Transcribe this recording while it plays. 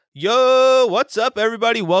Yo, what's up,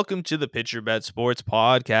 everybody? Welcome to the Pitcher Bet Sports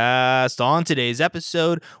Podcast. On today's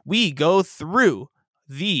episode, we go through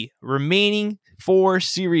the remaining 4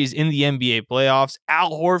 series in the NBA playoffs,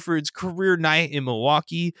 Al Horford's career night in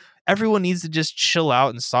Milwaukee. Everyone needs to just chill out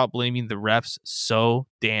and stop blaming the refs so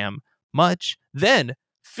damn much. Then,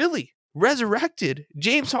 Philly resurrected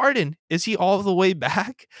James Harden. Is he all the way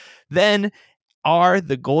back? Then, are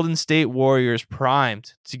the Golden State Warriors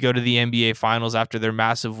primed to go to the NBA Finals after their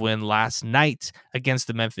massive win last night against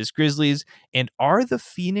the Memphis Grizzlies? And are the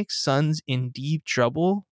Phoenix Suns in deep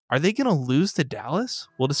trouble? Are they going to lose to Dallas?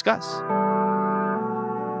 We'll discuss.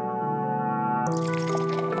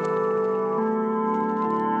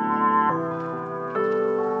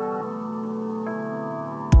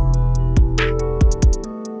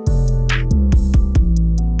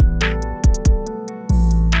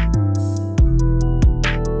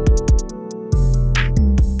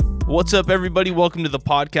 What's up, everybody? Welcome to the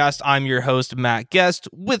podcast. I'm your host, Matt Guest.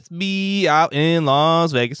 With me out in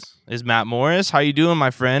Las Vegas is Matt Morris. How you doing, my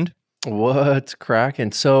friend? What's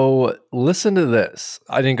cracking? So listen to this.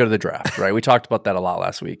 I didn't go to the draft, right? We talked about that a lot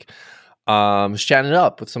last week. Was chatting it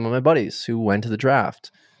up with some of my buddies who went to the draft.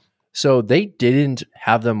 So they didn't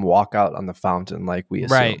have them walk out on the fountain like we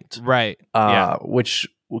assumed. Right. Which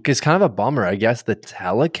is kind of a bummer. I guess the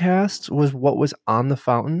telecast was what was on the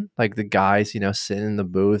fountain, like the guys, sitting in the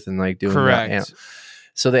booth and like doing Correct. that.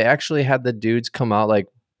 So they actually had the dudes come out like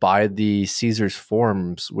by the Caesars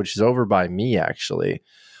Forums, which is over by me actually.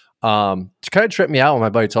 To kind of trip me out when my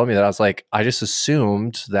buddy told me that. I was like, I just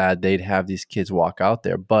assumed that they'd have these kids walk out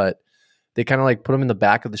there, but they kind of like put them in the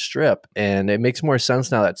back of the strip, and it makes more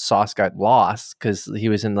sense now that Sauce got lost because he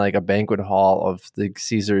was in like a banquet hall of the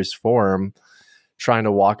Caesars Forum trying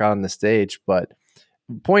to walk out on the stage. But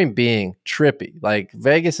point being, trippy. Like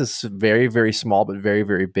Vegas is very, very small, but very,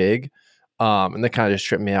 very big. And that kind of just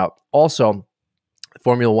tripped me out. Also,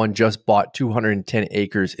 Formula One just bought 210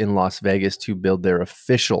 acres in Las Vegas to build their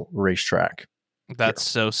official racetrack. That's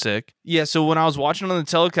so sick. Yeah, so when I was watching on the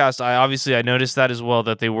telecast, I noticed that as well,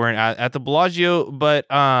 that they weren't at the Bellagio. But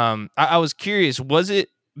I was curious, was it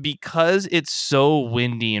because it's so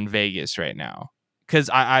windy in Vegas right now? Because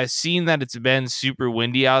I've seen that it's been super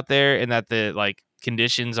windy out there and that the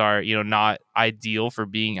conditions are, not ideal for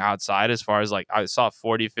being outside, as far as I saw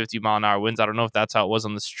 40, 50 mile an hour winds. I don't know if that's how it was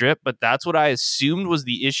on the strip, but that's what I assumed was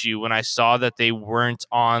the issue when I saw that they weren't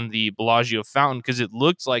on the Bellagio fountain, because it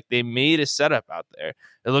looked like they made a setup out there.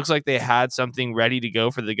 It looks like they had something ready to go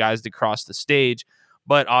for the guys to cross the stage,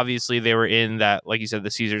 but obviously they were in that, like you said,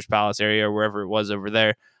 the Caesars Palace area or wherever it was over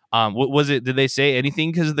there. What was it? Did they say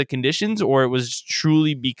anything because of the conditions, or it was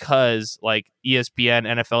truly because ESPN,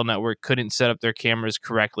 NFL Network couldn't set up their cameras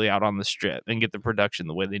correctly out on the strip and get the production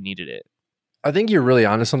the way they needed it? I think you're really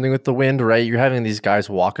onto something with the wind, right? You're having these guys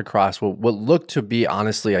walk across what looked to be,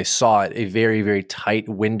 honestly, I saw it, a very, very tight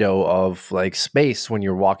window of space when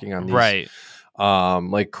you're walking on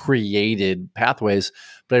these created pathways.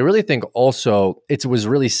 But I really think also it was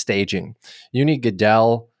really staging. You need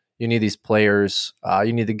Goodell. You need these players.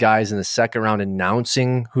 You need the guys in the second round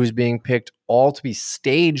announcing who's being picked, all to be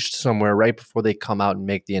staged somewhere right before they come out and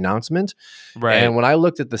make the announcement. Right. And when I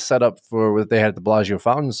looked at the setup for what they had at the Bellagio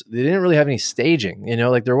Fountains, they didn't really have any staging.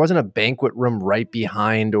 There wasn't a banquet room right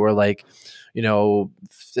behind, or let's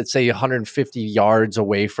say 150 yards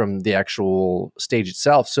away from the actual stage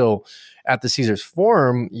itself. So at the Caesars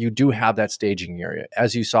Forum, you do have that staging area,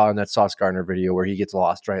 as you saw in that Sauce Gardner video where he gets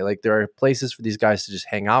lost, right? There are places for these guys to just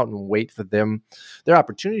hang out and wait for their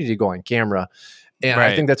opportunity to go on camera. And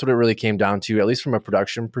I think that's what it really came down to, at least from a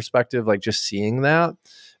production perspective, just seeing that,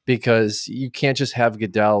 because you can't just have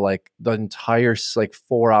Goodell the entire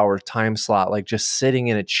 4-hour time slot, just sitting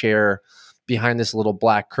in a chair behind this little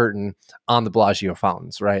black curtain on the Bellagio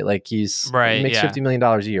fountains, right? He makes $50 million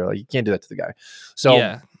a year. You can't do that to the guy.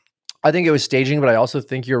 So I think it was staging, but I also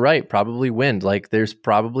think you're right. Probably wind. There's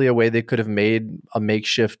probably a way they could have made a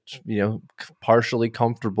makeshift, partially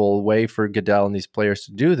comfortable way for Goodell and these players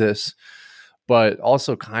to do this, but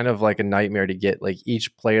also kind of a nightmare to get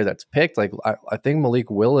each player that's picked. I think Malik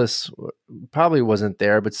Willis probably wasn't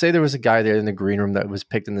there, but say there was a guy there in the green room that was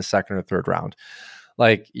picked in the second or third round.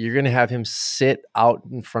 You're going to have him sit out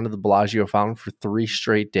in front of the Bellagio fountain for 3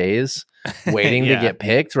 straight days waiting to get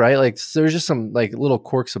picked, right? There's just some little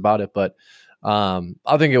quirks about it, but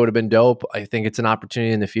I think it would have been dope. I think it's an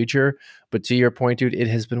opportunity in the future, but to your point, dude, it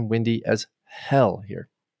has been windy as hell here.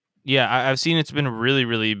 Yeah, I've seen it's been really,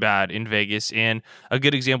 really bad in Vegas. And a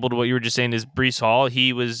good example to what you were just saying is Breece Hall.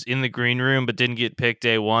 He was in the green room, but didn't get picked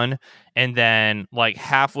day one. And then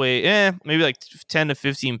halfway, maybe 10 to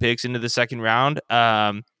 15 picks into the second round,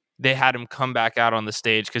 they had him come back out on the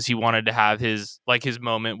stage because he wanted to have his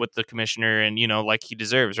moment with the commissioner, and like he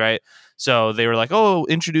deserves, right? So they were like, oh,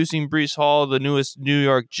 introducing Brees Hall, the newest New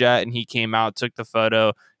York Jet, and he came out, took the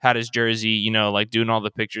photo, had his jersey, like doing all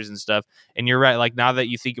the pictures and stuff. And you're right, like now that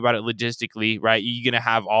you think about it logistically, right, you're gonna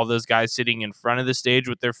have all those guys sitting in front of the stage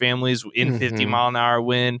with their families in 50 Mm-hmm. mile an hour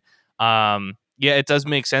wind. Yeah, it does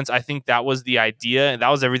make sense. I think that was the idea. That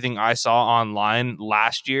was everything I saw online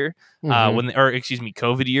last year, Mm-hmm.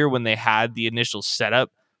 COVID year, when they had the initial setup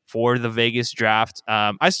for the Vegas draft.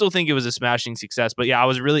 I still think it was a smashing success, but yeah, I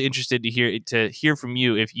was really interested to hear from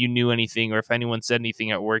you if you knew anything or if anyone said anything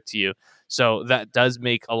at work to you. So that does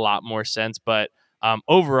make a lot more sense. But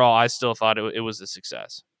overall, I still thought it was a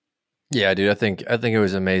success. Yeah, dude, I think it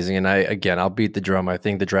was amazing. And I'll beat the drum. I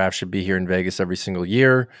think the draft should be here in Vegas every single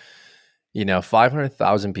year.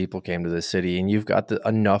 500,000 people came to the city, and you've got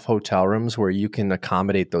enough hotel rooms where you can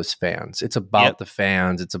accommodate those fans. It's Yep. about the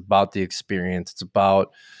fans. It's about the experience. It's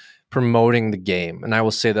about promoting the game. And I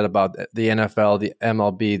will say that about the NFL, the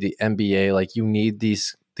MLB, the NBA. Like, you need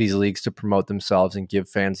these leagues to promote themselves and give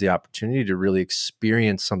fans the opportunity to really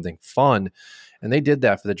experience something fun. And they did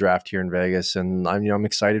that for the draft here in Vegas. And I'm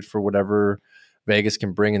excited for whatever Vegas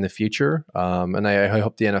can bring in the future. And I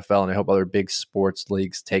hope the NFL and I hope other big sports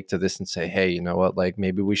leagues take to this and say, hey, you know what? Like,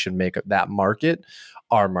 maybe we should make that market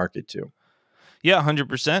our market too. Yeah,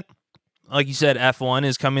 100%. Like you said, F1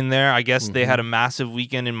 is coming there. I guess they Mm-hmm. had a massive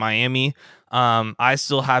weekend in Miami. I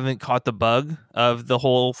still haven't caught the bug of the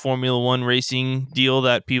whole Formula One racing deal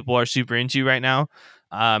that people are super into right now.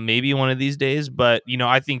 Maybe one of these days, but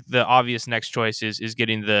I think the obvious next choice is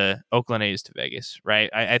getting the Oakland A's to Vegas, right?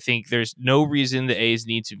 I think there's no reason the A's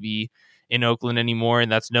need to be in Oakland anymore, and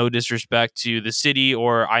that's no disrespect to the city,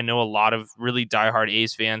 or I know a lot of really diehard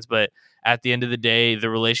A's fans, but at the end of the day,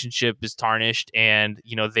 the relationship is tarnished, and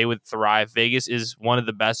they would thrive. Vegas is one of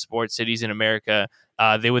the best sports cities in America.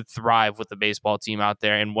 They would thrive with the baseball team out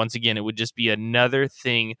there, and once again, it would just be another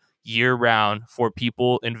thing year round for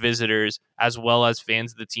people and visitors as well as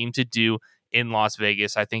fans of the team to do in Las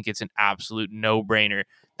Vegas. I think it's an absolute no brainer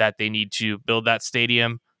that they need to build that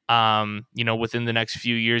stadium. Within the next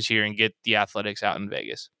few years here and get the Athletics out in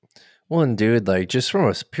Vegas. Well, and dude, like, just from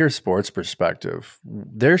a pure sports perspective,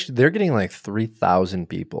 they're getting like 3,000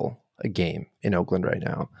 people a game in Oakland right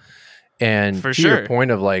now. And For to your sure.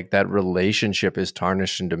 point of like that relationship is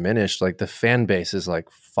tarnished and diminished, like the fan base is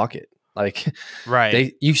like, fuck it. Like,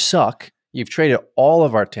 Right. you suck. You've traded all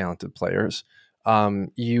of our talented players.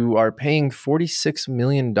 You are paying $46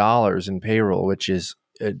 million in payroll, which is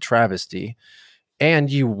a travesty,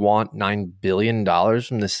 and you want $9 billion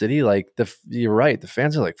from the city. Like, you're right. The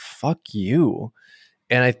fans are like, fuck you.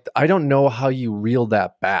 And I don't know how you reel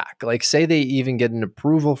that back. Like, say they even get an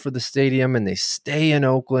approval for the stadium and they stay in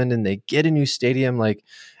Oakland and they get a new stadium. Like,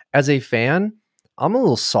 as a fan, I'm a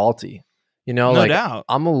little salty. No Like, doubt.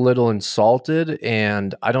 I'm a little insulted,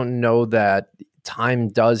 and I don't know that time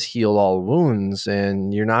does heal all wounds,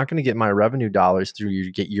 and you're not going to get my revenue dollars through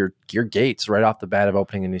your gates right off the bat of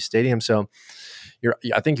opening a new stadium. So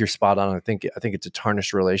I think you're spot on. I think it's a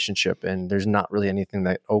tarnished relationship, and there's not really anything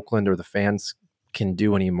that Oakland or the fans can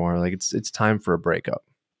do anymore. Like, it's time for a breakup.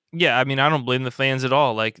 Yeah, I mean, I don't blame the fans at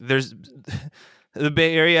all. Like, there's the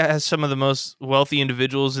Bay Area has some of the most wealthy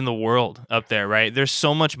individuals in the world up there, right? There's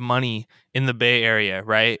so much money in the Bay Area,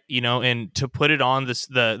 right? And to put it on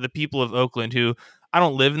the people of Oakland, who I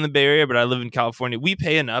don't live in the Bay Area, but I live in California. We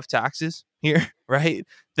pay enough taxes here, right?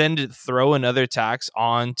 Then to throw another tax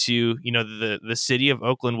on to, the city of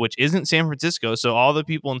Oakland, which isn't San Francisco. So all the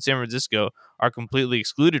people in San Francisco are completely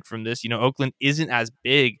excluded from this. Oakland isn't as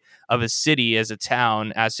big of a city as a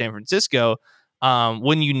town as San Francisco.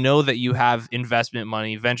 When you know that you have investment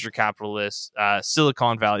money, venture capitalists,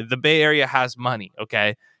 Silicon Valley, the Bay Area has money,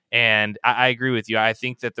 okay? And I agree with you. I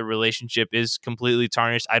think that the relationship is completely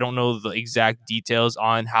tarnished. I don't know the exact details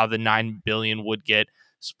on how the 9 billion would get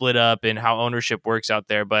split up and how ownership works out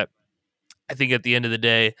there, but I think at the end of the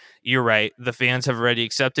day, you're right. The fans have already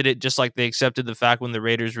accepted it, just like they accepted the fact when the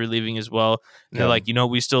Raiders were leaving as well. And they're Yeah.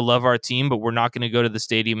 like, we still love our team, but we're not going to go to the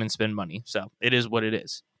stadium and spend money. So it is what it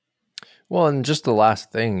is. Well, and just the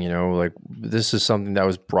last thing, like, this is something that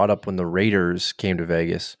was brought up when the Raiders came to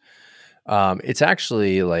Vegas. It's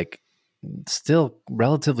actually like still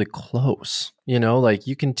relatively close. Like,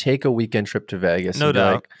 you can take a weekend trip to Vegas No and be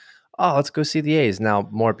doubt. like, oh, let's go see the A's. Now,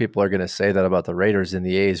 more people are going to say that about the Raiders than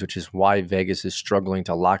the A's, which is why Vegas is struggling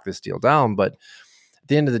to lock this deal down. But at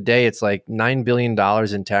the end of the day, it's like $9 billion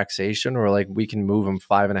in taxation, or like we can move them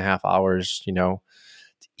 5.5 hours,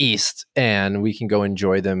 east, and we can go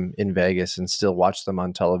enjoy them in Vegas and still watch them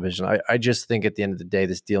on television. I just think at the end of the day,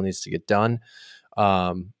 this deal needs to get done.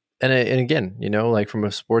 And again, like from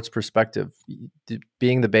a sports perspective,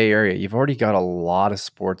 being the Bay Area, you've already got a lot of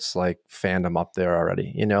sports like fandom up there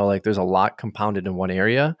already. Like there's a lot compounded in one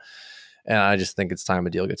area, and I just think it's time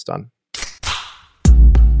a deal gets done.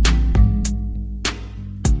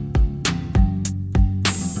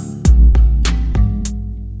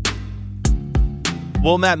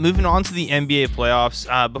 Well, Matt, moving on to the NBA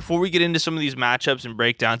playoffs, before we get into some of these matchups and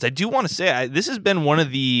breakdowns, I do want to say this has been one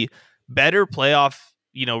of the better playoff,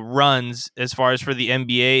 runs as far as for the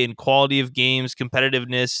NBA and quality of games,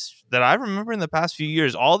 competitiveness that I remember in the past few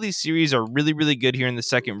years. All these series are really, really good here in the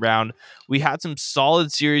second round. We had some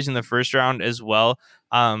solid series in the first round as well.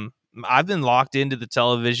 I've been locked into the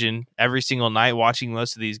television every single night, watching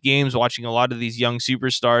most of these games, watching a lot of these young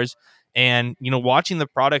superstars. And, watching the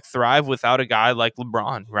product thrive without a guy like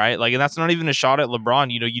LeBron, right? Like, and that's not even a shot at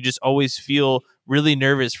LeBron. You just always feel really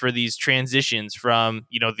nervous for these transitions from,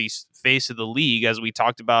 these face of the league, as we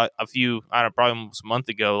talked about probably almost a month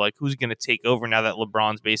ago, like who's going to take over now that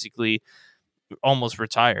LeBron's basically almost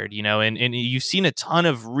retired, and you've seen a ton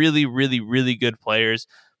of really, really, really good players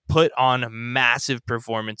put on massive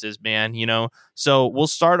performances, man. So we'll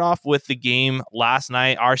start off with the game last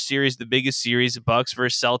night, our series, the biggest series, Bucks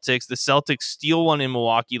versus Celtics. The Celtics steal one in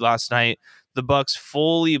Milwaukee last night. The Bucks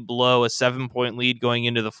fully blow a 7-point lead going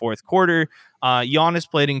into the fourth quarter. Giannis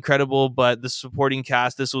played incredible, but the supporting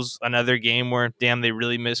cast, this was another game where, damn, they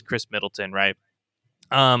really missed Chris Middleton, right?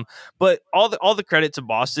 But all the credit to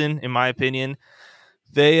Boston, in my opinion.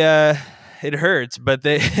 They it hurts, but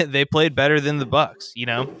they they played better than the Bucks.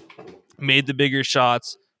 Made the bigger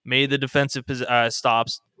shots, made the defensive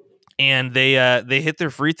stops, and they hit their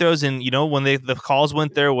free throws. And when the calls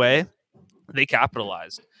went their way, they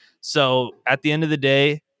capitalized. So at the end of the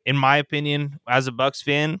day, in my opinion, as a Bucks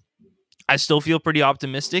fan, I still feel pretty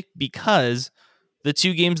optimistic because the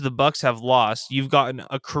two games the Bucks have lost, you've gotten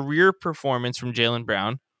a career performance from Jaylen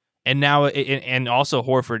Brown, and now and also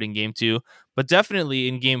Horford in game 2, but definitely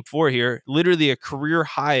in game 4 here, literally a career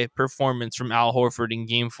high performance from Al Horford in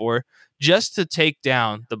game 4 just to take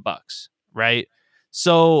down the Bucks, right?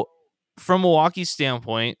 So from Milwaukee's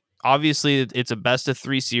standpoint, obviously it's a best of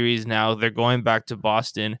 3 series now. They're going back to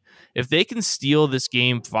Boston. If they can steal this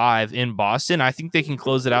game 5 in Boston, I think they can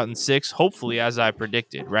close it out in 6, hopefully, as I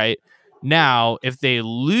predicted, right? Now, if they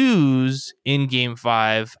lose in game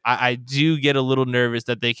 5, I do get a little nervous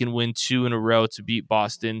that they can win 2 in a row to beat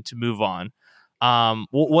Boston to move on.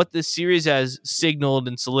 What this series has signaled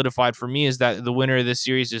and solidified for me is that the winner of this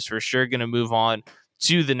series is for sure going to move on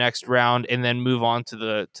to the next round and then move on to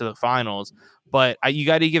the finals. But you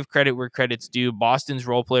got to give credit where credit's due. Boston's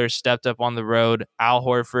role players stepped up on the road. Al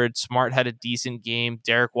Horford, Smart had a decent game.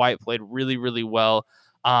 Derek White played really, really well.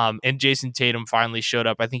 And Jason Tatum finally showed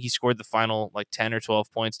up. I think he scored the final 10 or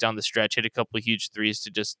 12 points down the stretch, hit a couple of huge threes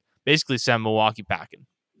to just basically send Milwaukee packing.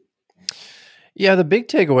 Yeah, the big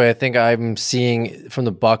takeaway I think I'm seeing from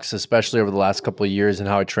the Bucks, especially over the last couple of years and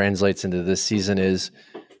how it translates into this season, is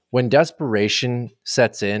when desperation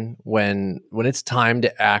sets in, when it's time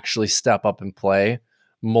to actually step up and play,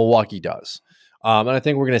 Milwaukee does. And I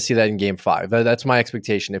think we're going to see that in game 5. That's my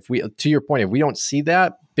expectation. To your point, if we don't see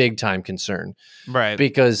that, big time concern. Right.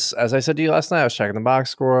 Because as I said to you last night, I was checking the box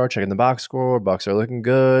score. Bucks are looking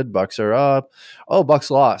good. Bucks are up. Oh, Bucks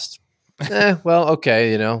lost. Well,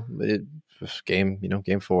 okay.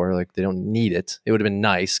 Game 4, like they don't need it. It would have been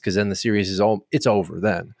nice because then the series it's over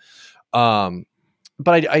then.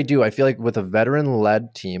 But I feel like with a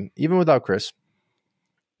veteran-led team, even without Chris,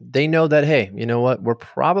 they know that, hey, you know what? We're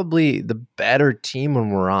probably the better team when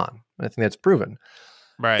we're on. I think that's proven.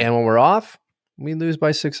 Right. And when we're off, we lose by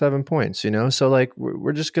 6-7 points, So like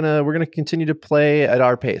we're gonna continue to play at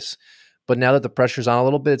our pace. But now that the pressure's on a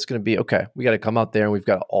little bit, it's gonna be okay. We got to come out there and we've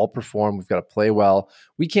got to all perform. We've got to play well.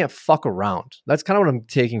 We can't fuck around. That's kind of what I'm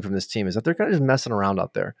taking from this team, is that they're kind of just messing around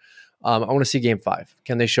out there. I want to see game 5.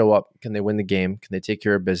 Can they show up? Can they win the game? Can they take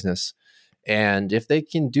care of business? And if they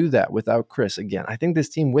can do that without Chris, again, I think this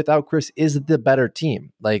team without Chris is the better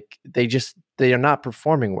team. Like they are not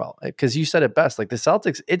performing well. Because you said it best, like the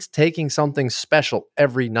Celtics, it's taking something special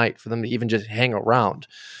every night for them to even just hang around,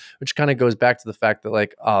 which kind of goes back to the fact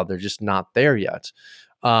that they're just not there yet.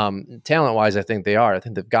 Talent wise, I think they are. I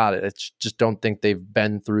think they've got it. It's just don't think they've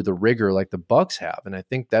been through the rigor like the Bucks have. And I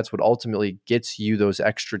think that's what ultimately gets you those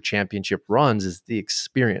extra championship runs, is the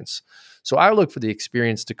experience. So I look for the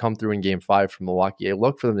experience to come through in game 5 from Milwaukee. I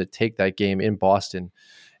look for them to take that game in Boston.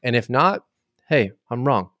 And if not, hey, I'm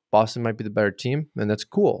wrong. Boston might be the better team, and that's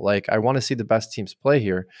cool. Like, I want to see the best teams play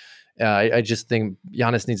here. I just think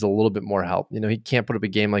Giannis needs a little bit more help. He can't put up a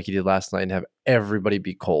game like he did last night and have everybody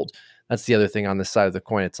be cold. That's the other thing on this side of the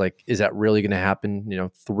coin. It's like, is that really going to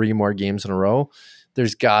happen? 3 more games in a row.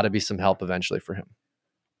 There's got to be some help eventually for him.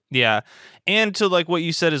 Yeah. And to like what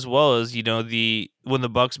you said as well is, the when the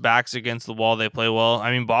Bucks backs against the wall, they play well.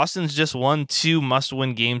 I mean, Boston's just won 2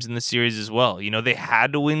 must-win games in the series as well. They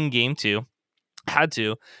had to win game 2, had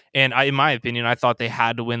to. And in my opinion, I thought they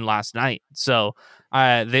had to win last night. So,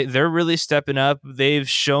 they're really stepping up. They've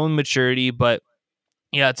shown maturity, but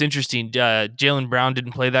yeah, it's interesting. Jaylen Brown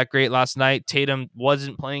didn't play that great last night. Tatum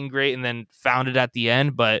wasn't playing great and then found it at the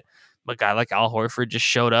end, but a guy like Al Horford just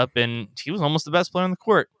showed up and he was almost the best player on the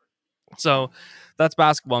court. So that's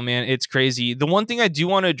basketball, man. It's crazy. The one thing I do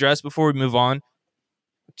want to address before we move on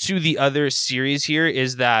to the other series here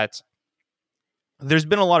is that there's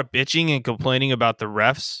been a lot of bitching and complaining about the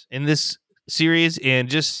refs in this series and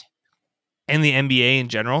just in the NBA in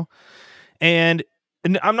general. And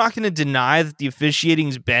I'm not going to deny that the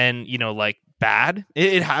officiating's been, like bad.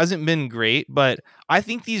 It hasn't been great, but I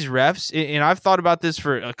think these refs, and I've thought about this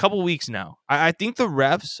for a couple weeks now. I think the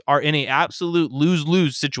refs are in an absolute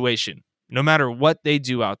lose-lose situation, no matter what they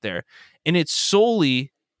do out there. And it's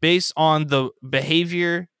solely based on the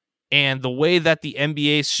behavior and the way that the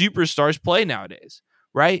NBA superstars play nowadays,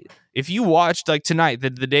 right? If you watched like tonight, the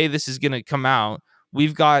day this is going to come out,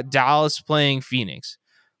 we've got Dallas playing Phoenix.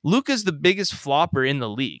 Luka's the biggest flopper in the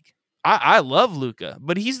league. I love Luka,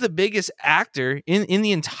 but he's the biggest actor in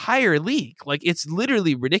the entire league. Like, it's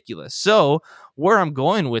literally ridiculous. So where I'm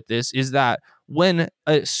going with this is that when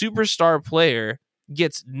a superstar player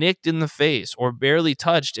gets nicked in the face or barely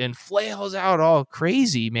touched and flails out all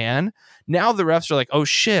crazy, man, now the refs are like, oh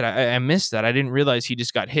shit, I missed that. I didn't realize he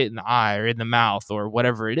just got hit in the eye or in the mouth or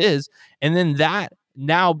whatever it is. And then that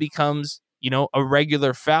now becomes a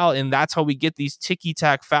regular foul. And that's how we get these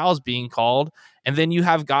ticky-tack fouls being called. And then you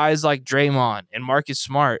have guys like Draymond and Marcus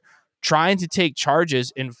Smart trying to take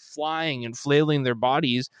charges and flying and flailing their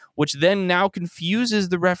bodies, which then now confuses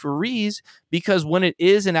the referees, because when it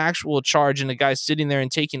is an actual charge and a guy's sitting there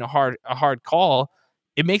and taking a hard call,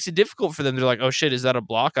 it makes it difficult for them. They're like, oh shit, is that a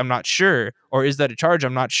block? I'm not sure. Or is that a charge?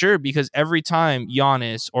 I'm not sure. Because every time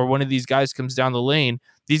Giannis or one of these guys comes down the lane,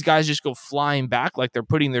 these guys just go flying back like they're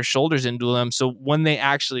putting their shoulders into them. So when they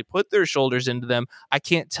actually put their shoulders into them, I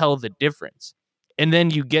can't tell the difference. And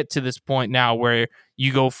then you get to this point now where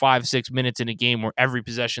you go 5-6 minutes in a game where every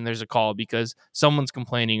possession there's a call because someone's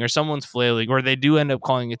complaining or someone's flailing, or they do end up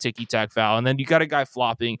calling a ticky-tack foul. And then you got a guy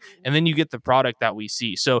flopping, and then you get the product that we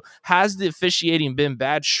see. So has the officiating been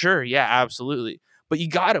bad? Sure. Yeah, absolutely. But you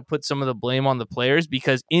got to put some of the blame on the players,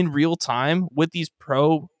 because in real time with these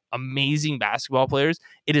amazing basketball players,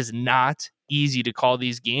 it is not easy to call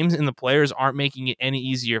these games, and the players aren't making it any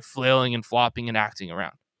easier flailing and flopping and acting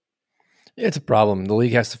around. It's a problem. The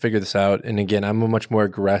league has to figure this out. And again, I'm a much more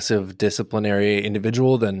aggressive disciplinary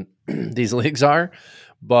individual than these leagues are,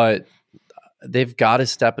 but they've got to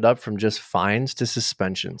step it up from just fines to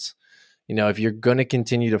suspensions. If you're going to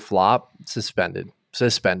continue to flop, suspended,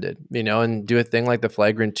 and do a thing like the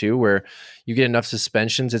flagrant 2 where you get enough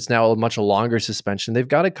suspensions. It's now a much longer suspension. They've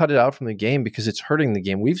got to cut it out from the game because it's hurting the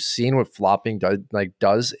game. We've seen what flopping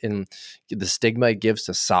does in the stigma it gives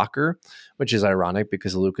to soccer, which is ironic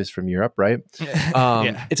because Luka's from Europe, right?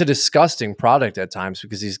 Yeah. It's a disgusting product at times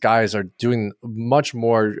because these guys are doing much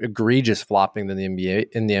more egregious flopping than the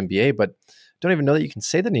NBA, but don't even know that you can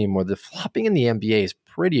say that anymore. The flopping in the NBA is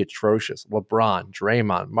pretty atrocious. LeBron,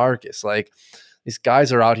 Draymond, Marcus, these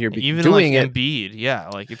guys are out here even doing like it. Embiid, yeah,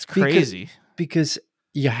 like it's crazy. Because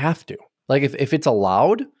you have to. Like if it's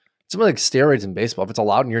allowed, it's something like steroids in baseball. If it's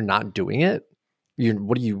allowed and you're not doing it,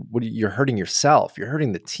 you're hurting yourself. You're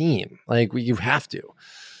hurting the team. Like you have to.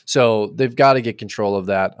 So they've got to get control of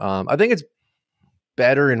that. I think it's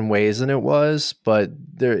better in ways than it was, but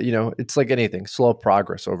it's like anything, slow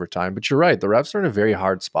progress over time. But you're right, the refs are in a very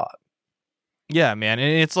hard spot. Yeah, man.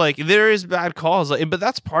 And it's like there is bad calls, but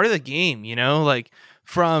that's part of the game, like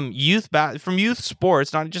from youth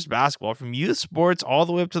sports, not just basketball, from youth sports all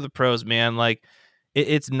the way up to the pros, man. Like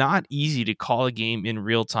it's not easy to call a game in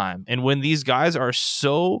real time. And when these guys are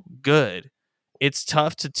so good, it's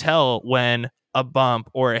tough to tell when a bump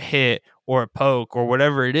or a hit or a poke or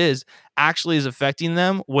whatever it is actually is affecting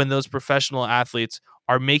them, when those professional athletes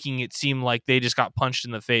are making it seem like they just got punched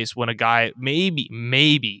in the face when a guy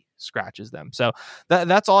maybe scratches them. So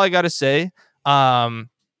that's all I got to say. I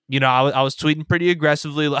was tweeting pretty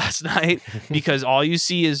aggressively last night because all you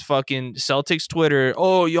see is fucking Celtics Twitter.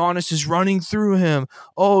 Oh, Giannis is running through him.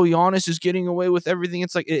 Oh, Giannis is getting away with everything.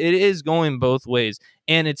 It's like it is going both ways.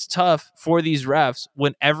 And it's tough for these refs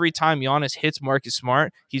when every time Giannis hits Marcus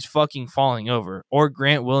Smart, he's fucking falling over, or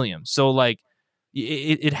Grant Williams. So like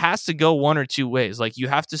It has to go one or two ways. Like, you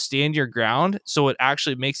have to stand your ground, so it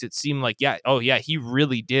actually makes it seem like, yeah, oh yeah, he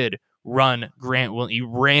really did run Grant Williams. He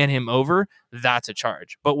ran him over. That's a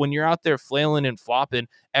charge. But when you're out there flailing and flopping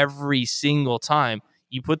every single time,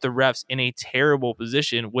 you put the refs in a terrible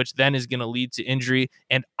position, which then is going to lead to injury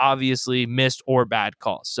and obviously missed or bad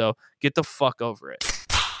calls. So get the fuck over it.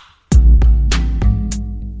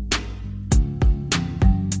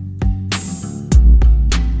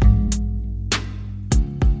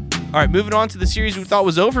 All right, moving on to the series we thought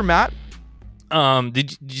was over, Matt.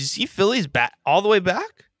 Did you see Philly's back all the way back?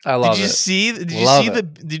 I love it. Did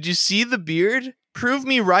you see the beard? Prove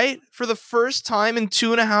me right. For the first time in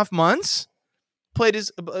 2.5 months, played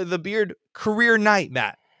the beard career night,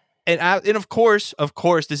 Matt. And of course,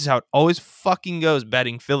 this is how it always fucking goes.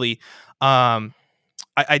 Betting Philly.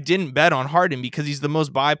 I didn't bet on Harden because he's the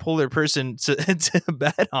most bipolar person to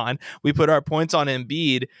bet on. We put our points on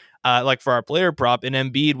Embiid, like for our player prop. And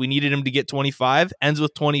Embiid, we needed him to get 25, ends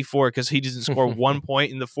with 24 because he doesn't score 1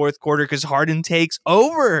 point in the fourth quarter because Harden takes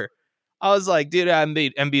over. I was like, dude,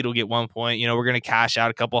 Embiid will get 1 point. We're going to cash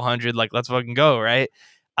out a couple hundred. Like, let's fucking go, right?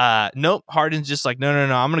 Nope. Harden's just like, no.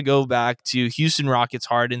 I'm going to go back to Houston Rockets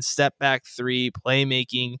Harden, step back three,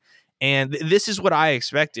 playmaking. And this is what I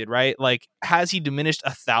expected, right? Like, has he diminished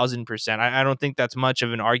 1,000%? I don't think that's much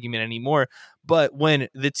of an argument anymore. But when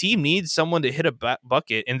the team needs someone to hit a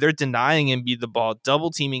bucket and they're denying Embiid the ball, double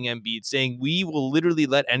teaming Embiid, saying we will literally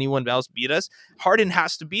let anyone else beat us, Harden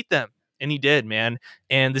has to beat them. And he did, man.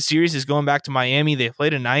 And the series is going back to Miami. They play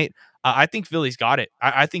tonight. I think Philly's got it.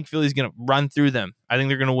 I think Philly's going to run through them. I think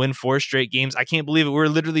they're going to win 4 straight games. I can't believe it. We're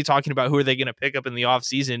literally talking about who are they going to pick up in the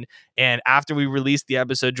offseason. And after we released the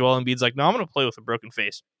episode, Joel Embiid's like, no, I'm going to play with a broken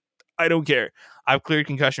face. I don't care. I've cleared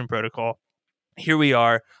concussion protocol. Here we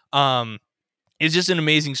are. It's just an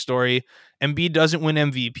amazing story. Embiid doesn't win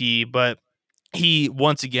MVP, but he,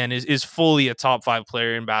 once again, is fully a top 5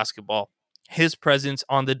 player in basketball. His presence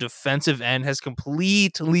on the defensive end has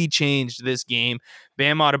completely changed this game.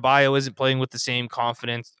 Bam Adebayo isn't playing with the same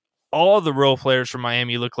confidence. All the role players from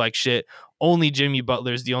Miami look like shit. Only Jimmy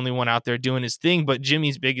Butler is the only one out there doing his thing. But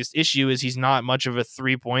Jimmy's biggest issue is he's not much of a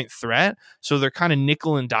 3-point threat. So they're kind of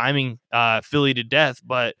nickel and diming Philly to death.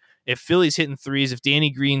 But if Philly's hitting threes, if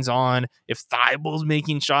Danny Green's on, if Thibault's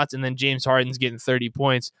making shots, and then James Harden's getting 30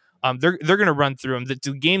 points, they're going to run through them.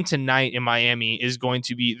 The game tonight in Miami is going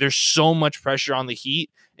to be, there's so much pressure on the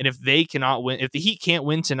Heat. And if they cannot win, if the Heat can't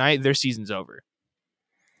win tonight, their season's over.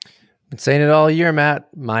 Been saying it all year,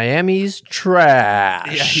 Matt. Miami's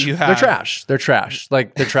trash. Yeah, you have. They're trash.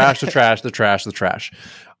 Like, they're trash, they're trash.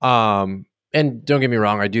 And don't get me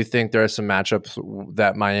wrong, I do think there are some matchups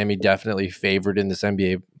that Miami definitely favored in this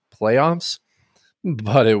NBA playoffs,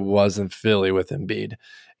 but it wasn't Philly with Embiid.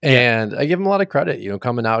 And I give him a lot of credit,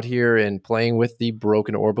 coming out here and playing with the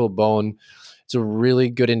broken orbital bone. It's a really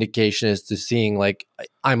good indication as to seeing, like,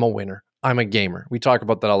 I'm a winner. I'm a gamer. We talk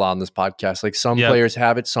about that a lot on this podcast. Like, some players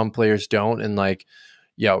have it, some players don't. And like,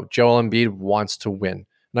 Joel Embiid wants to win.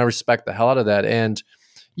 And I respect the hell out of that. And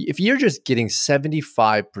if you're just getting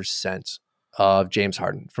 75% of James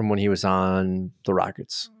Harden from when he was on the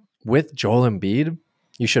Rockets with Joel Embiid,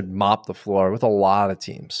 you should mop the floor with a lot of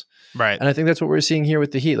teams. Right. And I think that's what we're seeing here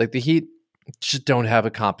with the Heat. Like, the Heat just don't have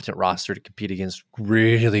a competent roster to compete against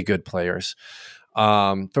really good players.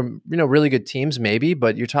 From, really good teams, maybe,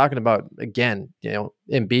 but you're talking about, again,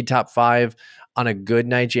 Embiid top 5 on a good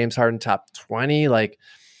night, James Harden top 20. Like,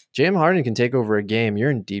 James Harden can take over a game.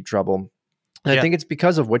 You're in deep trouble. And I think it's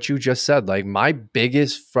because of what you just said. Like, my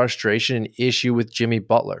biggest frustration and issue with Jimmy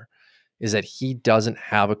Butler is that he doesn't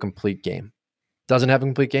have a complete game. Doesn't have a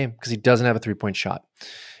complete game because he doesn't have a 3-point shot.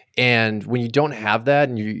 And when you don't have that,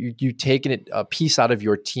 and you taking a piece out of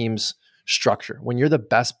your team's structure, when you're the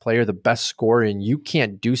best player, the best scorer, and you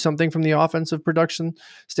can't do something from the offensive production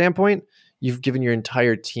standpoint, you've given your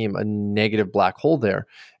entire team a negative black hole there.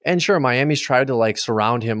 And sure, Miami's tried to like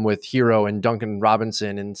surround him with Hero and Duncan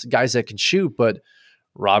Robinson and guys that can shoot, but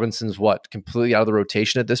Robinson's completely out of the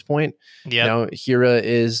rotation at this point. Yeah. Hero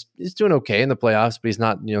is doing okay in the playoffs, but he's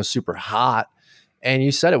not, super hot. And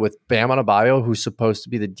you said it with Bam Adebayo, who's supposed to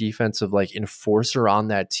be the defensive enforcer on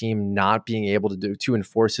that team, not being able to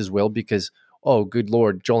enforce his will because, oh, good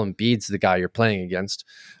Lord, Joel Embiid's the guy you're playing against.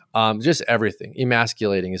 Just everything.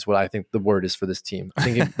 Emasculating is what I think the word is for this team. I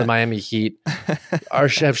think the Miami Heat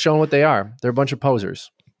have shown what they are. They're a bunch of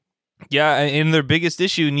posers. Yeah, and their biggest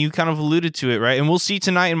issue, and you kind of alluded to it, right? And we'll see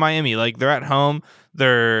tonight in Miami. Like, they're at home.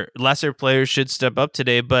 Their lesser players should step up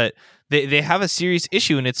today, but they have a serious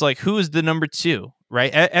issue, and it's like, who is the number 2,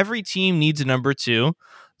 right? Every team needs a number 2.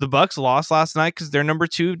 the Bucks lost last night because their number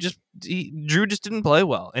two Drew just didn't play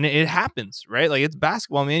well, and it happens, right? Like, it's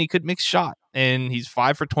basketball, man. He couldn't make a shot, and he's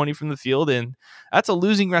 5 for 20 from the field, and that's a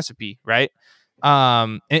losing recipe, right?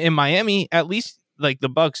 In Miami, at least like the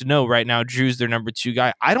Bucks know right now Drew's their number two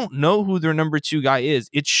guy. I don't know who their number two guy is.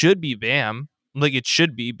 It should be Bam. Like, it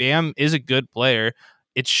should be. Bam is a good player.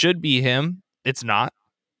 It should be him. It's not.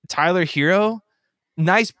 Tyler Hero,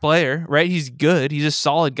 nice player, right? He's good. He's a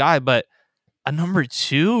solid guy, but a number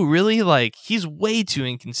two, really? Like, he's way too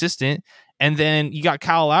inconsistent. And then you got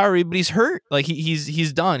Kyle Lowry, but he's hurt. Like,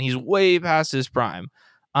 he's done. He's way past his prime.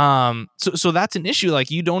 So that's an issue.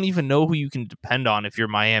 Like, you don't even know who you can depend on if you're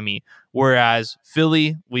Miami. Whereas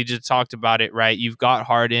Philly, we just talked about it, right? You've got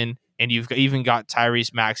Harden, and you've even got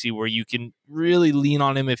Tyrese Maxey, where you can really lean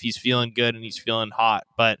on him if he's feeling good and he's feeling hot.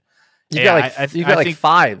 But You got like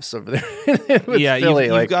fives over there. Yeah, Philly,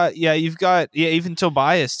 you've got even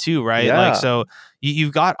Tobias too, right? Yeah. Like, so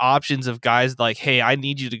you've got options of guys like, hey, I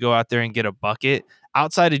need you to go out there and get a bucket.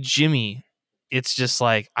 Outside of Jimmy, it's just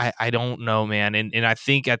like, I don't know, man. And I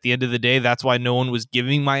think at the end of the day, that's why no one was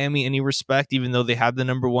giving Miami any respect, even though they had the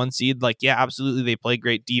number one seed. Like, yeah, absolutely, they play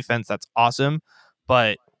great defense. That's awesome.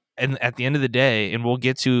 But at the end of the day, and we'll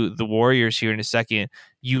get to the Warriors here in a second,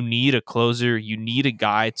 you need a closer. You need a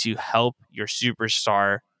guy to help your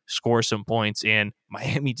superstar score some points, and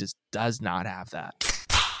Miami just does not have that.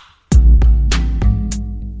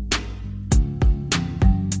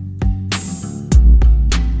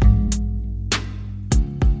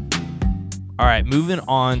 All right, moving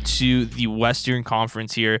on to the Western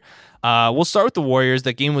Conference here. We'll start with the Warriors.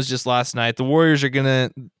 That game was just last night. The Warriors are going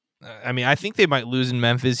to, I think they might lose in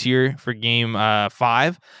Memphis here for game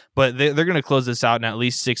 5, but they're going to close this out in at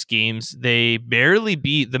least 6 games. They barely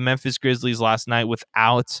beat the Memphis Grizzlies last night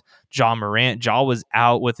without Ja Morant. Ja was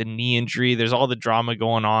out with a knee injury. There's all the drama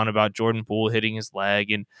going on about Jordan Poole hitting his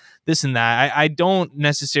leg and this and that. I don't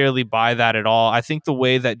necessarily buy that at all. I think the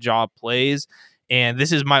way that Ja plays, and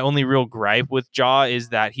this is my only real gripe with Ja, is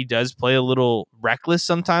that he does play a little reckless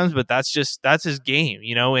sometimes, but that's his game,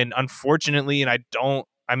 and unfortunately, and I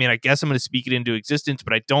guess I'm going to speak it into existence,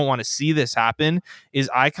 but I don't want to see this happen, is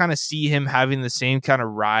I kind of see him having the same kind of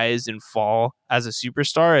rise and fall as a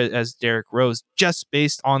superstar as Derrick Rose, just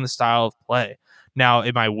based on the style of play. Now,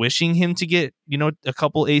 am I wishing him to get, a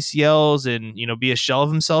couple ACLs and, be a shell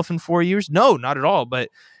of himself in 4 years? No, not at all. But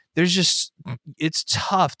it's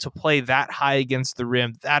tough to play that high against the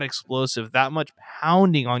rim, that explosive, that much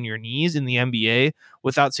pounding on your knees in the NBA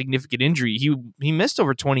without significant injury. He missed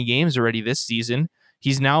over 20 games already this season.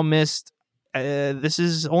 He's now missed. This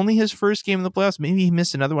is only his first game in the playoffs. Maybe he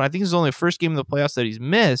missed another one. I think it's only the first game in the playoffs that he's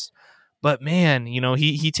missed. But man,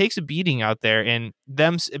 he takes a beating out there, and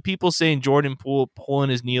people saying Jordan Poole pulling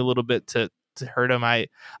his knee a little bit to hurt him. I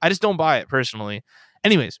just don't buy it personally.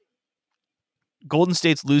 Anyways, Golden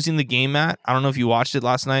State's losing the game, Matt. I don't know if you watched it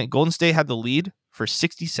last night. Golden State had the lead for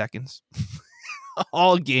 60 seconds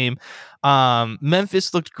all game.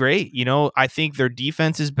 Memphis looked great. I think their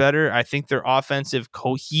defense is better. I think their offensive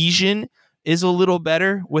cohesion is a little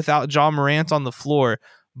better without Ja Morant on the floor.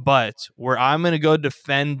 But where I'm going to go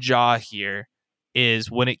defend Ja here is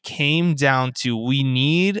when it came down to, we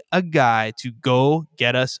need a guy to go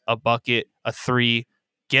get us a bucket, a 3,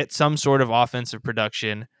 get some sort of offensive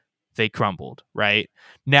production. They crumbled, right?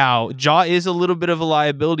 Now, Ja is a little bit of a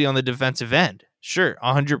liability on the defensive end. Sure,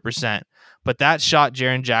 100%. But that shot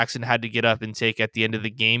Jaren Jackson had to get up and take at the end of the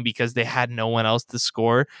game because they had no one else to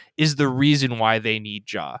score is the reason why they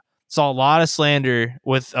need Ja. Saw a lot of slander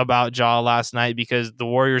about Ja last night because the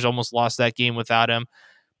Warriors almost lost that game without him.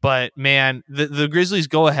 But man, the Grizzlies,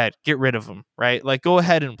 go ahead, get rid of him, right? Like, go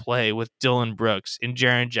ahead and play with Dylan Brooks and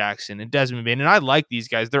Jaren Jackson and Desmond Bane. And I like these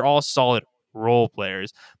guys. They're all solid role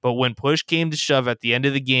players. But when push came to shove at the end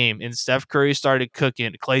of the game and Steph Curry started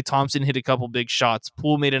cooking, Klay Thompson hit a couple big shots,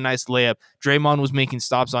 Poole made a nice layup, Draymond was making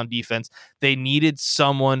stops on defense, they needed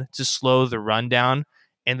someone to slow the rundown,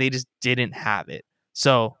 and they just didn't have it.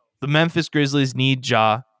 So the Memphis Grizzlies need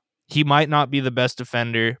Ja. He might not be the best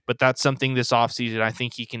defender, but that's something this offseason I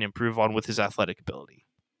think he can improve on with his athletic ability.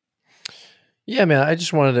 Yeah, man, I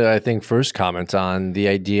just wanted to, I think, first comment on the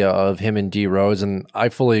idea of him and D Rose, and I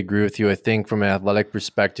fully agree with you. I think from an athletic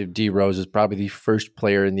perspective, D Rose is probably the first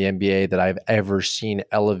player in the NBA that I've ever seen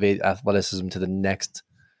elevate athleticism to the next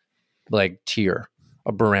tier,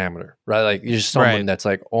 a parameter, right? Like, you're just someone that's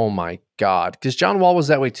like, oh my God. Because John Wall was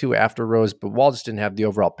that way too after Rose, but Wall just didn't have the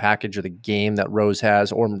overall package or the game that Rose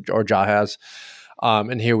has or Ja has.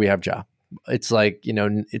 And here we have Ja. It's like,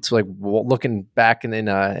 it's like looking back in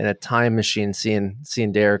a time machine,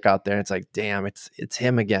 seeing Derek out there. It's like, damn, it's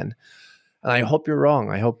him again. And I hope you're wrong.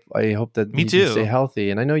 I hope that Me he can stay too. healthy.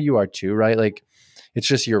 And I know you are too, right? Like, it's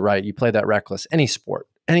just, you're right. You play that reckless, any sport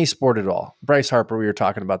at all. Bryce Harper, we were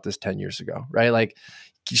talking about this 10 years ago, right? Like,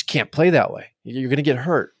 you just can't play that way. You're going to get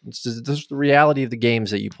hurt. This is the reality of the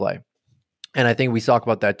games that you play. And I think we talk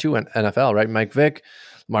about that too in NFL, right? Mike Vick,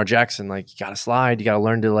 Lamar Jackson, like, you got to slide. You got to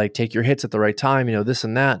learn to like take your hits at the right time, this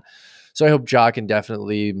and that. So I hope Ja can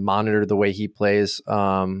definitely monitor the way he plays.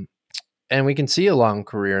 And we can see a long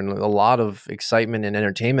career and a lot of excitement and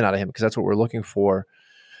entertainment out of him, because that's what we're looking for.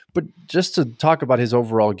 But just to talk about his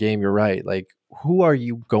overall game, you're right. Like, who are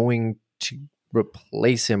you going to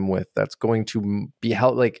replace him with that's going to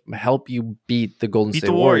help you beat the Golden Beat State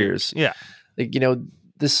the Warriors. Warriors? Yeah. Like,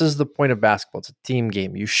 this is the point of basketball. It's a team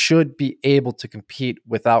game. You should be able to compete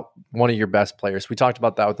without one of your best players. We talked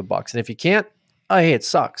about that with the Bucks. And if you can't, oh, hey, it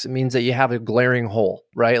sucks. It means that you have a glaring hole,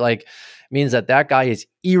 right? Like, it means that guy is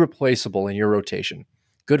irreplaceable in your rotation.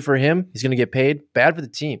 Good for him. He's going to get paid. Bad for the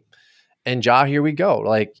team. And Ja, here we go.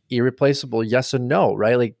 Like, irreplaceable, yes or no,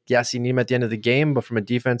 right? Like, yes, you need him at the end of the game, but from a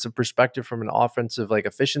defensive perspective, from an offensive like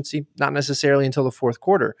efficiency, not necessarily until the fourth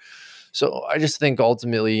quarter. So I just think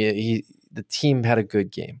ultimately the team had a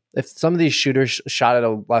good game. If some of these shooters shot at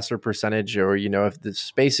a lesser percentage, or if the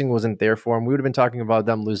spacing wasn't there for them, we would have been talking about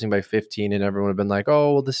them losing by 15, and everyone would have been like,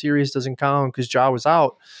 "Oh, well, the series doesn't count because Ja was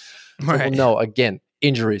out." It's like, well, Right. no. Again,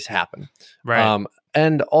 injuries happen. Right.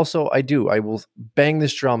 And also, I will bang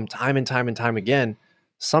this drum time and time and time again.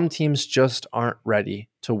 Some teams just aren't ready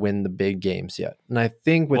to win the big games yet. And I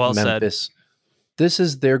think with Well said. Memphis, this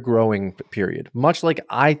is their growing period, much like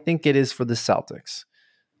I think it is for the Celtics.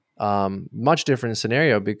 Much different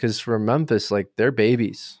scenario, because for Memphis, like, they're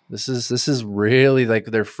babies. This is really like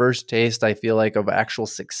their first taste, I feel like, of actual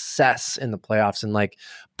success in the playoffs, and like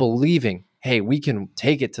believing, hey, we can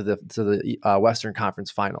take it to the Western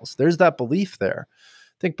Conference Finals. There's that belief there.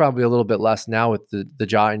 I think probably a little bit less now with the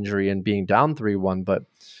Ja injury and being down 3-1, but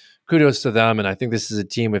kudos to them. And I think this is a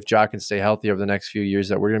team, if Ja can stay healthy over the next few years,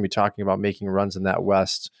 that we're going to be talking about making runs in that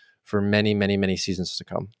West for many, many, many seasons to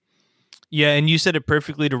come. Yeah, and you said it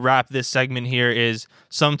perfectly to wrap this segment here is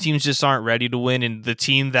some teams just aren't ready to win, and the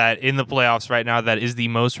team that in the playoffs right now that is the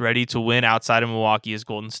most ready to win outside of Milwaukee is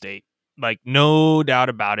Golden State. Like, no doubt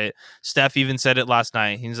about it. Steph even said it last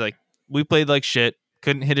night. He's like, we played like shit,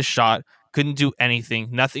 couldn't hit a shot, couldn't do anything.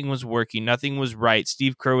 Nothing was working, nothing was right.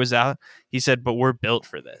 Steve Kerr was out. He said, but we're built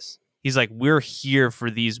for this. He's like, we're here for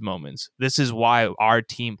these moments. This is why our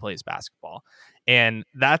team plays basketball. And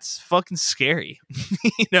that's fucking scary.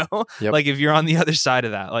 Yep. Like, if you're on the other side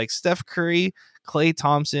of that, like Steph Curry, Klay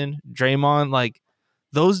Thompson, Draymond, like,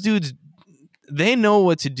 those dudes, they know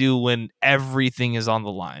what to do when everything is on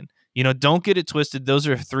the line. Don't get it twisted. Those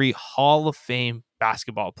are 3 Hall of Fame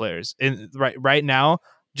basketball players. And right now,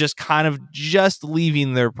 just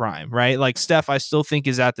leaving their prime, right? Like, Steph, I still think,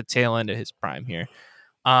 is at the tail end of his prime here.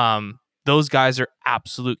 Those guys are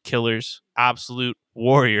absolute killers, absolute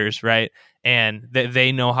warriors, right? And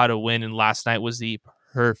they know how to win. And last night was the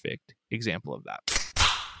perfect example of that.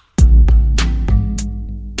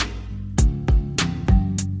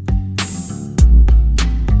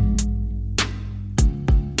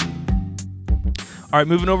 All right,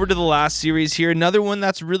 moving over to the last series here. Another one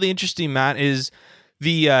that's really interesting, Matt, is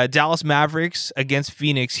the Dallas Mavericks against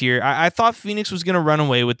Phoenix here. I thought Phoenix was going to run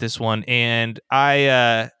away with this one. And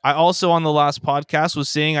I also, on the last podcast, was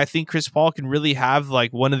saying I think Chris Paul can really have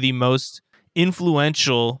like one of the most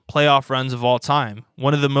influential playoff runs of all time.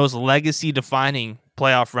 One of the most legacy defining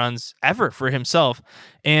playoff runs ever for himself.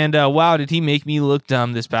 And wow, did he make me look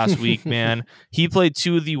dumb this past week, man. He played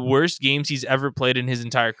 2 of the worst games he's ever played in his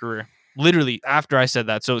entire career. Literally after I said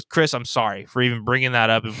that. So Chris, I'm sorry for even bringing that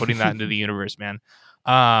up and putting that into the universe, man.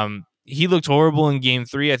 He looked horrible in game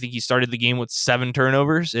 3. I think he started the game with 7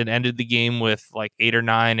 turnovers and ended the game with like 8 or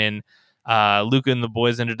 9. And Luka and the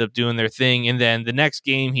boys ended up doing their thing. And then the next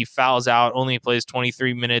game he fouls out, only plays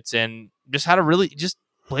 23 minutes and just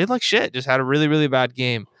played like shit. Just had a really, really bad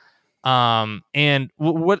game. And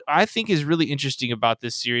what I think is really interesting about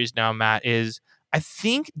this series now, Matt, is I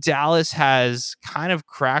think Dallas has kind of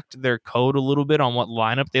cracked their code a little bit on what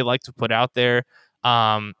lineup they like to put out there.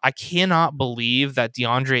 I cannot believe that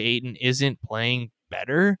DeAndre Ayton isn't playing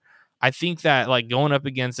better. I think that like going up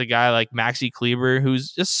against a guy like Maxi Kleber,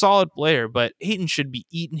 who's a solid player, but Ayton should be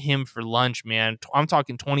eating him for lunch, man. I'm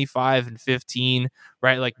talking 25 and 15,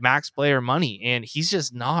 right? Like max player money, and he's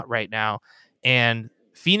just not right now. And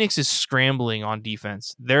Phoenix is scrambling on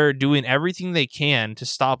defense. They're doing everything they can to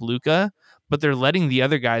stop Luka, but they're letting the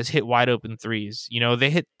other guys hit wide open threes. They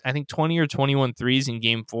hit, I think, 20 or 21 threes in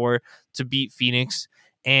game 4 to beat Phoenix.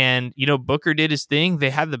 And, Booker did his thing.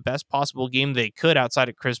 They had the best possible game they could outside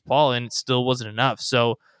of Chris Paul, and it still wasn't enough.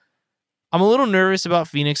 So I'm a little nervous about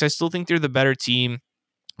Phoenix. I still think they're the better team.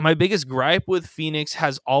 My biggest gripe with Phoenix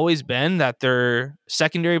has always been that their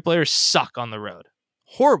secondary players suck on the road.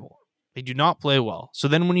 Horrible. They do not play well. So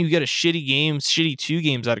then when you get a shitty 2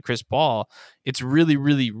 games out of Chris Paul, it's really,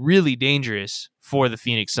 really, really dangerous for the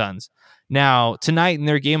Phoenix Suns. Now, tonight in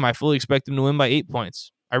their game, I fully expect them to win by 8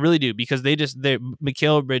 points. I really do, because they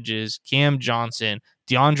Mikal Bridges, Cam Johnson,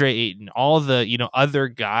 DeAndre Ayton, all the, other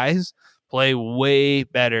guys play way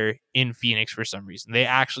better in Phoenix for some reason. They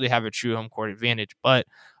actually have a true home court advantage. But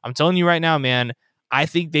I'm telling you right now, man, I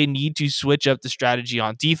think they need to switch up the strategy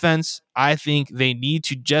on defense. I think they need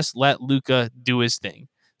to just let Luka do his thing.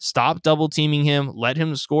 Stop double teaming him. Let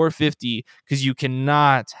him score 50, because you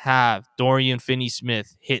cannot have Dorian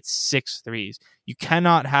Finney-Smith hit 6 threes. You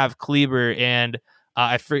cannot have Kleber and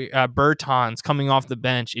Bertans coming off the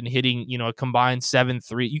bench and hitting, a combined 7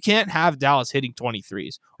 3. You can't have Dallas hitting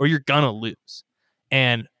 23s, or you're gonna lose.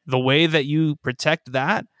 And the way that you protect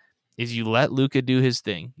that is you let Luka do his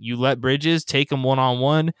thing. You let Bridges take him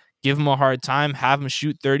one-on-one, give him a hard time, have him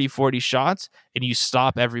shoot 30, 40 shots, and you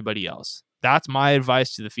stop everybody else. That's my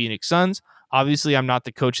advice to the Phoenix Suns. Obviously, I'm not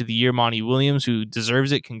the coach of the year, Monty Williams, who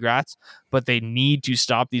deserves it. Congrats. But they need to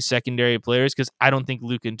stop these secondary players, because I don't think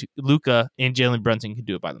Luka and Jalen Brunson can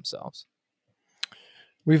do it by themselves.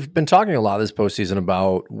 We've been talking a lot this postseason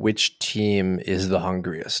about which team is the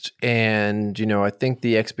hungriest. And, I think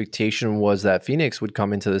the expectation was that Phoenix would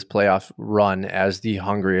come into this playoff run as the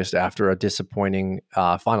hungriest after a disappointing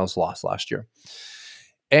finals loss last year.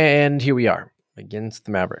 And here we are against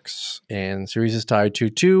the Mavericks. And series is tied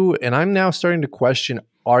 2-2. And I'm now starting to question,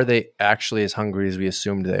 are they actually as hungry as we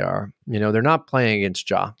assumed they are? They're not playing against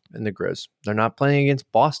Ja and the Grizz. They're not playing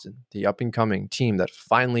against Boston, the up-and-coming team that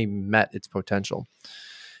finally met its potential.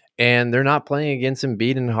 And they're not playing against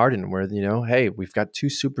Embiid and Harden, where, hey, we've got 2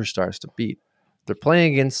 superstars to beat. They're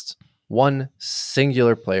playing against one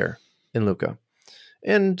singular player in Luka.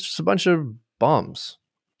 And just a bunch of bums,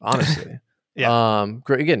 honestly. Yeah.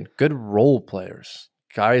 Great, again, good role players.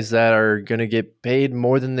 Guys that are going to get paid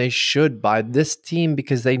more than they should by this team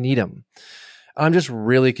because they need them. I'm just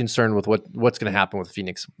really concerned with what's going to happen with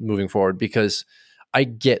Phoenix moving forward, because I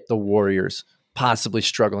get the Warriors possibly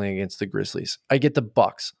struggling against the Grizzlies. I get the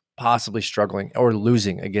Bucks possibly struggling or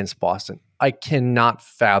losing against Boston. I cannot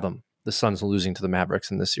fathom the Suns losing to the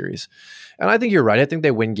Mavericks in this series. And I think you're right. I think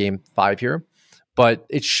they win game 5 here, but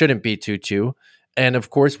it shouldn't be 2-2. And of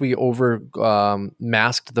course, we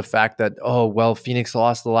masked the fact that, Phoenix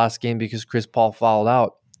lost the last game because Chris Paul fouled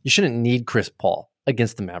out. You shouldn't need Chris Paul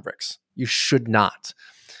against the Mavericks. You should not.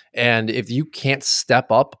 And if you can't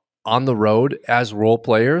step up on the road as role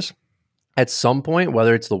players, at some point,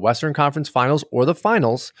 whether it's the Western Conference Finals or the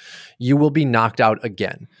Finals, you will be knocked out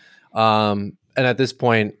again. And at this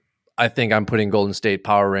point, I think I'm putting Golden State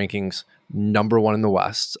power rankings number 1 in the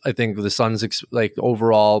West. I think the Suns'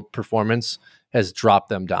 overall performance has dropped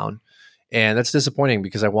them down, and that's disappointing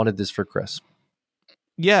because I wanted this for Chris.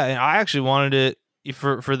 Yeah, and I actually wanted it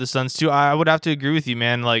for the Suns too. I would have to agree with you,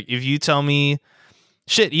 man. Like, if you tell me,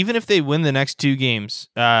 shit, even if they win the next 2 games,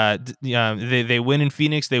 they win in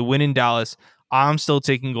Phoenix, they win in Dallas, I'm still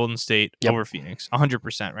taking Golden State over Phoenix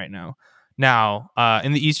 100% right now. Now,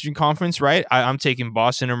 in the Eastern Conference, right, I'm taking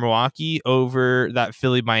Boston or Milwaukee over that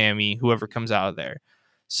Philly, Miami, whoever comes out of there.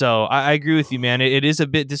 So I agree with you, man. It is a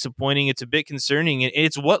bit disappointing. It's a bit concerning.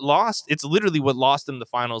 It's literally what lost them the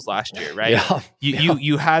finals last year, right? Yeah.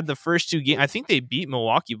 You had the first 2 games. I think they beat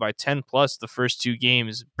Milwaukee by 10 plus the first 2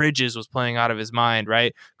 games. Bridges was playing out of his mind,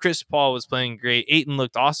 right? Chris Paul was playing great. Ayton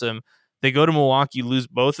looked awesome. They go to Milwaukee, lose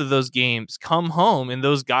both of those games, come home, and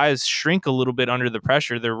those guys shrink a little bit under the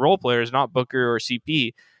pressure. They're role players, not Booker or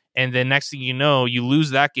CP. And then next thing you know, you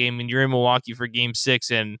lose that game, and you're in Milwaukee for game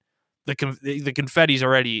 6, and the confetti's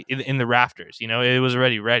already in the rafters. It was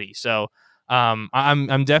already ready. So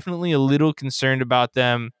I'm definitely a little concerned about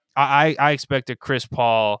them. I expect a Chris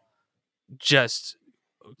Paul just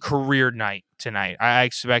career night tonight. I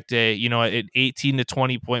expect an 18 to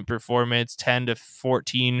 20 point performance, 10 to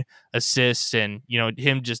 14 assists, and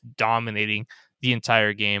him just dominating the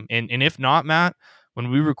entire game. And if not, Matt, when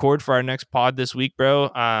we record for our next pod this week,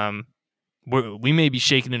 bro, we may be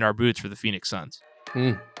shaking in our boots for the Phoenix Suns.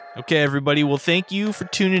 Okay, everybody. Well, thank you for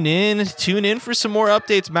tuning in. Tune in for some more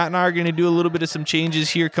updates. Matt and I are going to do a little bit of some changes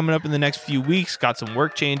here coming up in the next few weeks. Got some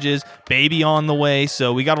work changes, baby on the way.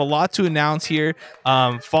 So we got a lot to announce here.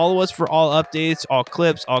 Follow us for all updates, all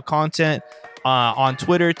clips, all content on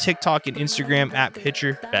Twitter, TikTok, and Instagram at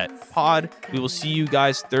PitcherBetPod. We will see you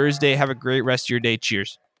guys Thursday. Have a great rest of your day.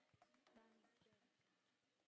 Cheers.